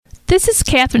This is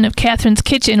Kathryn of Kathryn's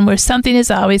Kitchen, where something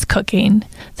is always cooking.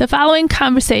 The following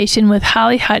conversation with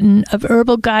Holly Hutton of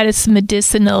Herbal Goddess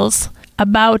Medicinals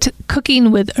about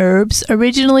cooking with herbs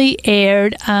originally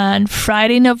aired on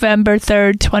Friday, November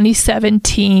 3rd,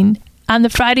 2017, on the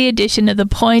Friday edition of The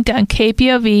Point on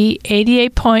KPOV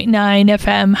 88.9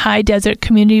 FM High Desert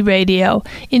Community Radio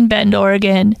in Bend,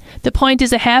 Oregon. The Point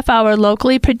is a half-hour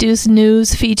locally produced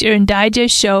news, feature, and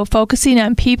digest show focusing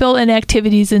on people and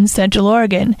activities in Central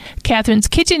Oregon. Kathryn's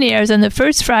Kitchen airs on the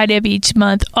first Friday of each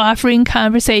month, offering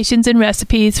conversations and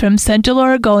recipes from Central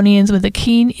Oregonians with a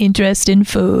keen interest in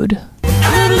food. And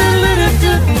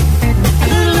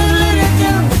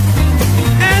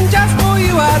just for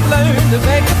you, I've learned to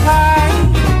make a pie.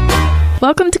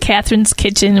 Welcome to Kathryn's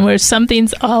Kitchen, where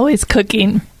something's always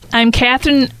cooking. I'm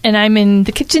Kathryn, and I'm in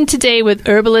the kitchen today with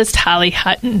herbalist Holly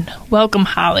Hutton. Welcome,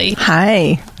 Holly.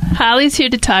 Hi. Holly's here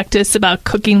to talk to us about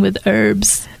cooking with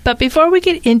herbs. But before we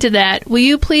get into that, will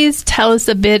you please tell us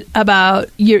a bit about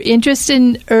your interest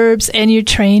in herbs and your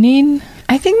training?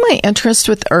 I think my interest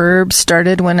with herbs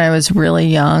started when I was really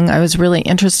young. I was really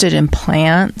interested in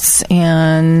plants,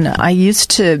 and I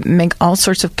used to make all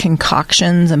sorts of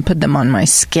concoctions and put them on my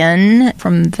skin.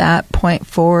 From that point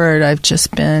forward, I've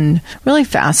just been really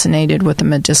fascinated with the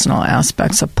medicinal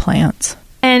aspects of plants.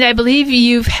 And I believe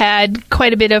you've had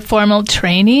quite a bit of formal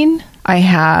training. I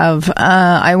have.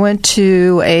 I went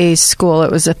to a school.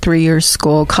 It was a 3-year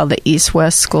school called the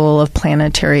East-West School of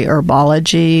Planetary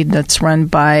Herbology that's run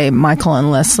by Michael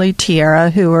and Leslie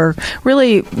Tierra, who are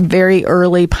really very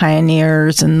early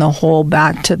pioneers in the whole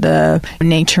back to the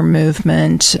nature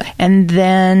movement. And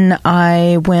then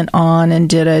I went on and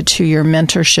did a 2-year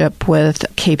mentorship with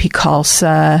KP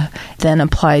Khalsa, then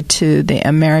applied to the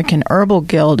American Herbal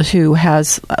Guild, who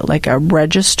has like a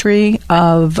registry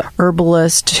of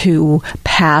herbalists who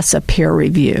pass a peer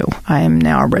review. I am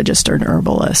now a registered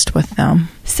herbalist with them.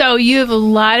 So you have a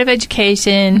lot of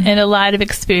education and a lot of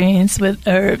experience with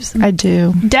herbs. I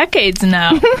do. Decades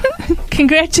now.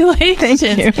 Congratulations.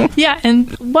 Thank you. Yeah, and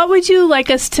what would you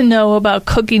like us to know about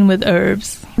cooking with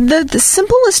herbs? The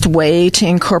simplest way to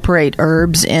incorporate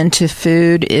herbs into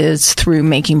food is through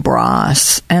making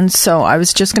broths. And so I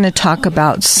was just going to talk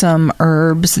about some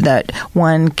herbs that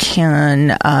one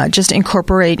can just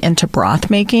incorporate into broth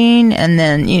making. And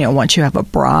then, once you have a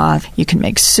broth, you can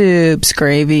make soups,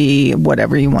 gravy,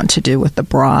 whatever you want to do with the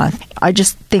broth. I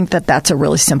just think that that's a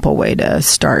really simple way to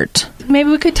start. Maybe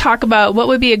we could talk about what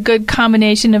would be a good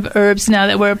combination of herbs now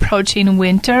that we're approaching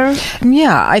winter.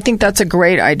 Yeah, I think that's a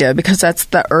great idea because that's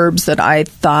the herbs that I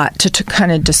thought to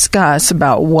kind of discuss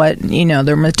about what,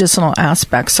 their medicinal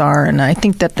aspects are. And I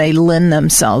think that they lend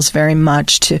themselves very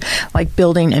much to like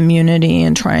building immunity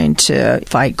and trying to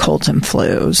fight colds and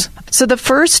flus. So the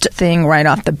first thing right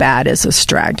off the bat is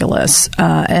astragalus.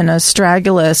 And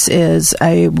astragalus is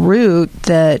a root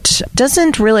that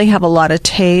doesn't really have a lot of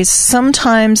taste.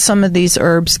 Sometimes some of these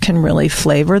herbs can really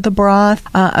flavor the broth.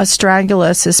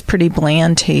 Astragalus is pretty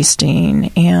bland tasting,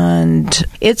 and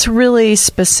it's really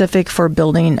specific for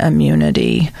building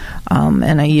immunity.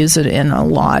 And I use it in a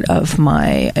lot of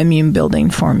my immune building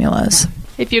formulas.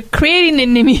 If you're creating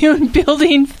an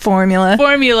immune-building formula,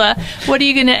 what are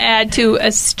you going to add to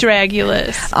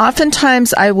astragalus?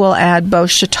 Oftentimes, I will add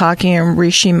both shiitake and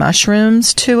reishi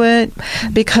mushrooms to it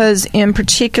because in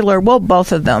particular,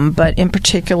 both of them, but in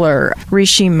particular,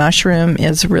 reishi mushroom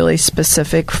is really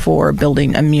specific for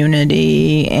building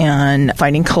immunity and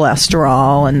fighting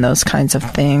cholesterol and those kinds of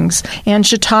things. And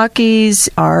shiitakes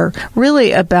are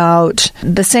really about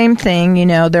the same thing.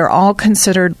 They're all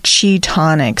considered qi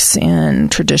tonics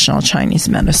in traditional Chinese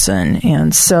medicine,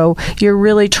 and so you're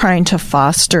really trying to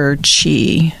foster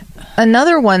qi.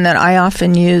 Another one that I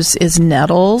often use is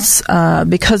nettles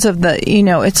because of the,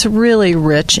 it's really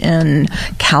rich in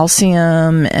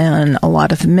calcium and a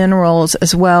lot of minerals,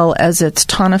 as well as it's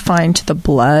tonifying to the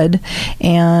blood.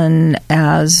 And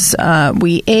as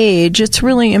we age, it's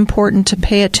really important to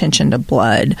pay attention to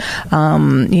blood.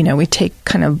 We take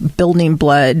kind of building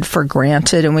blood for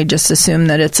granted, and we just assume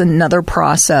that it's another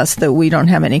process that we don't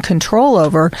have any control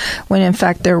over, when in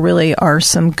fact there really are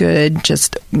some good,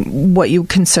 just what you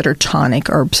consider tonic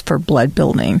herbs for blood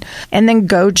building. And then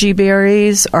goji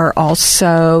berries are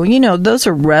also, those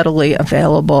are readily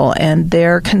available, and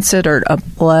they're considered a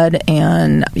blood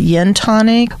and yin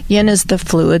tonic. Yin is the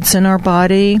fluids in our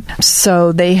body,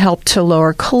 so they help to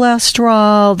lower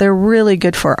cholesterol. They're really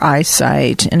good for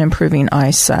eyesight and improving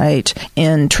eyesight.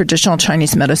 In traditional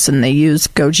Chinese medicine, they use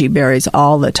goji berries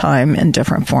all the time in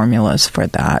different formulas for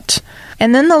that.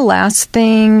 And then the last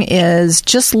thing is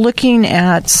just looking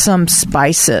at some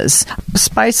spices.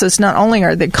 Spices, not only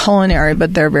are they culinary,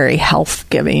 but they're very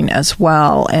health-giving as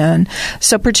well. And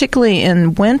so particularly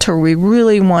in winter, we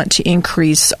really want to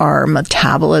increase our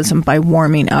metabolism by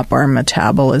warming up our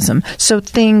metabolism. So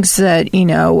things that,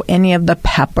 any of the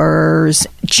peppers,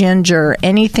 ginger,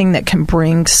 anything that can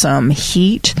bring some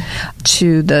heat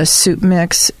to the soup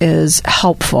mix is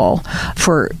helpful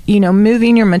for,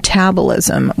 moving your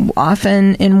metabolism.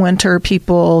 Often in winter,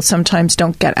 people sometimes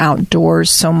don't get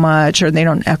outdoors so much or they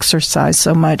don't exercise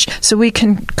so much. So we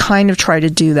can kind of try to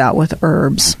do that with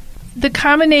herbs. The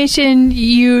combination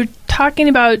you're talking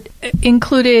about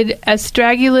included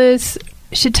astragalus,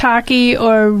 shiitake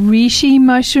or reishi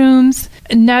mushrooms,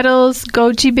 nettles,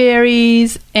 goji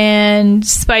berries, and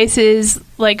spices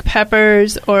like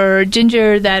peppers or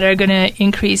ginger that are going to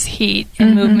increase heat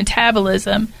and move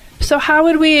metabolism. So how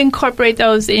would we incorporate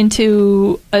those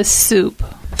into a soup?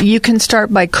 You can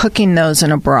start by cooking those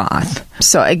in a broth.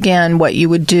 So again, what you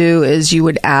would do is you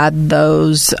would add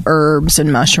those herbs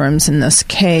and mushrooms in this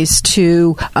case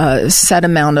to a set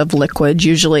amount of liquid,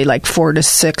 usually like 4 to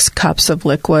 6 cups of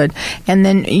liquid. And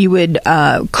then you would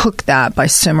cook that by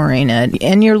simmering it.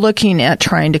 And you're looking at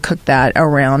trying to cook that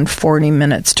around 40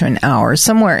 minutes to an hour,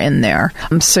 somewhere in there.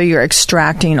 So you're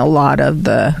extracting a lot of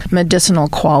the medicinal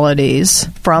qualities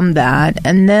from that.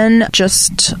 And then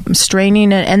just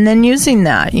straining it and then using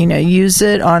that. Use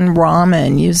it on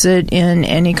ramen, use it in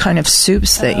any kind of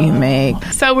soups that you make.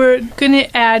 So we're going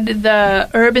to add the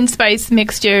herb and spice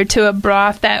mixture to a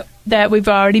broth that we've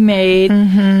already made,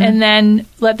 and then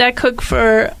let that cook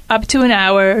for up to an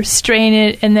hour, strain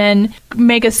it, and then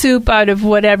make a soup out of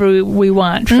whatever we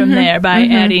want from there by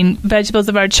adding vegetables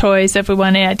of our choice if we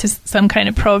want to add to some kind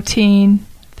of protein.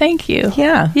 Thank you.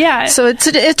 Yeah. So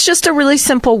it's just a really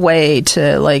simple way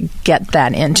to get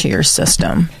that into your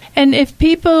system. And if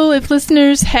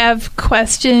listeners have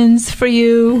questions for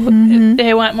you, if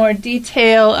they want more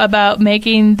detail about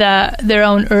making their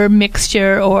own herb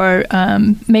mixture or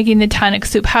making the tonic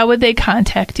soup, how would they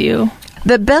contact you?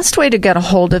 The best way to get a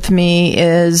hold of me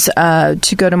is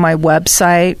to go to my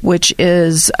website, which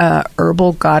is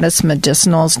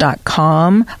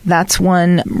herbalgoddessmedicinals.com. That's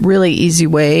one really easy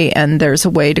way, and there's a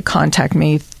way to contact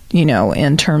me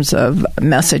in terms of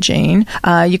messaging.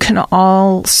 You can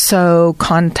also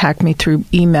contact me through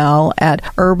email at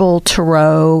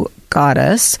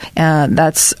herbaltarotgoddess, and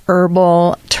that's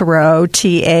herbal tarot,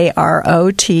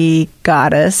 TAROT,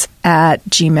 goddess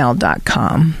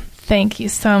 @gmail.com. Thank you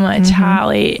so much,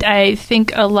 Holly. I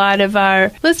think a lot of our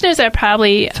listeners are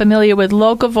probably familiar with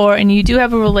Locavore, and you do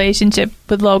have a relationship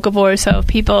with Locavore, so if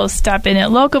people stop in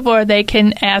at Locavore, they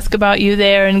can ask about you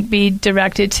there and be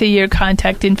directed to your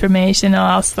contact information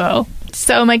also.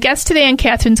 So my guest today on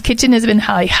Kathryn's Kitchen has been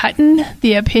Holly Hutton.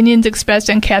 The opinions expressed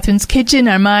on Kathryn's Kitchen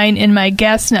are mine and my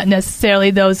guests, not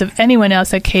necessarily those of anyone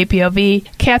else at KPOV.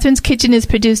 Kathryn's Kitchen is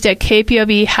produced at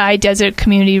KPOV High Desert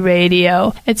Community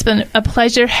Radio. It's been a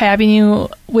pleasure having you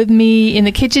with me in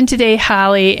the kitchen today,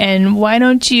 Holly, and why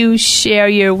don't you share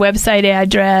your website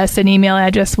address and email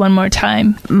address one more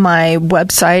time? My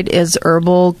website is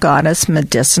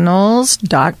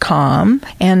herbalgoddessmedicinals.com,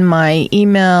 and my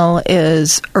email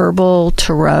is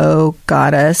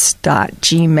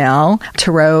herbaltarotgoddess.gmail.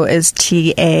 Tarot is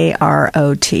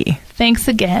TAROT. Thanks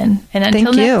again. And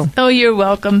Thank you. Oh, you're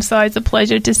welcome. So it's a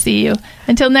pleasure to see you.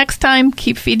 Until next time,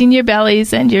 keep feeding your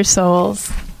bellies and your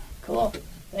souls. Cool.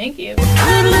 Thank you. And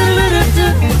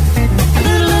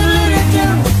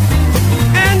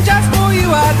just for you,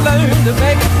 I'd learn to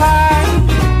make a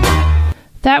pie.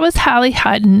 That was Holly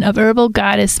Hutton of Herbal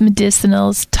Goddess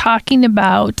Medicinals talking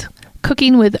about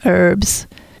cooking with herbs.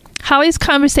 Holly's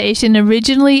conversation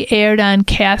originally aired on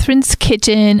Kathryn's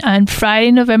Kitchen on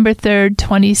Friday, November 3rd,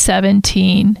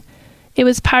 2017. It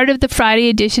was part of the Friday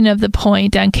edition of The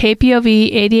Point on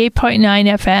KPOV 88.9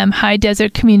 FM High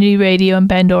Desert Community Radio in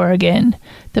Bend, Oregon.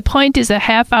 The Point is a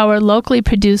half-hour locally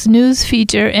produced news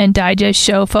feature and digest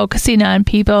show focusing on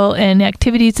people and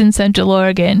activities in Central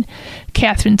Oregon.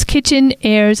 Kathryn's Kitchen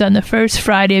airs on the first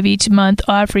Friday of each month,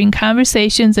 offering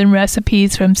conversations and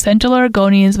recipes from Central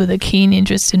Oregonians with a keen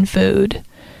interest in food.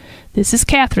 This is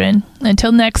Kathryn.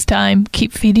 Until next time,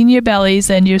 keep feeding your bellies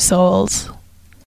and your souls.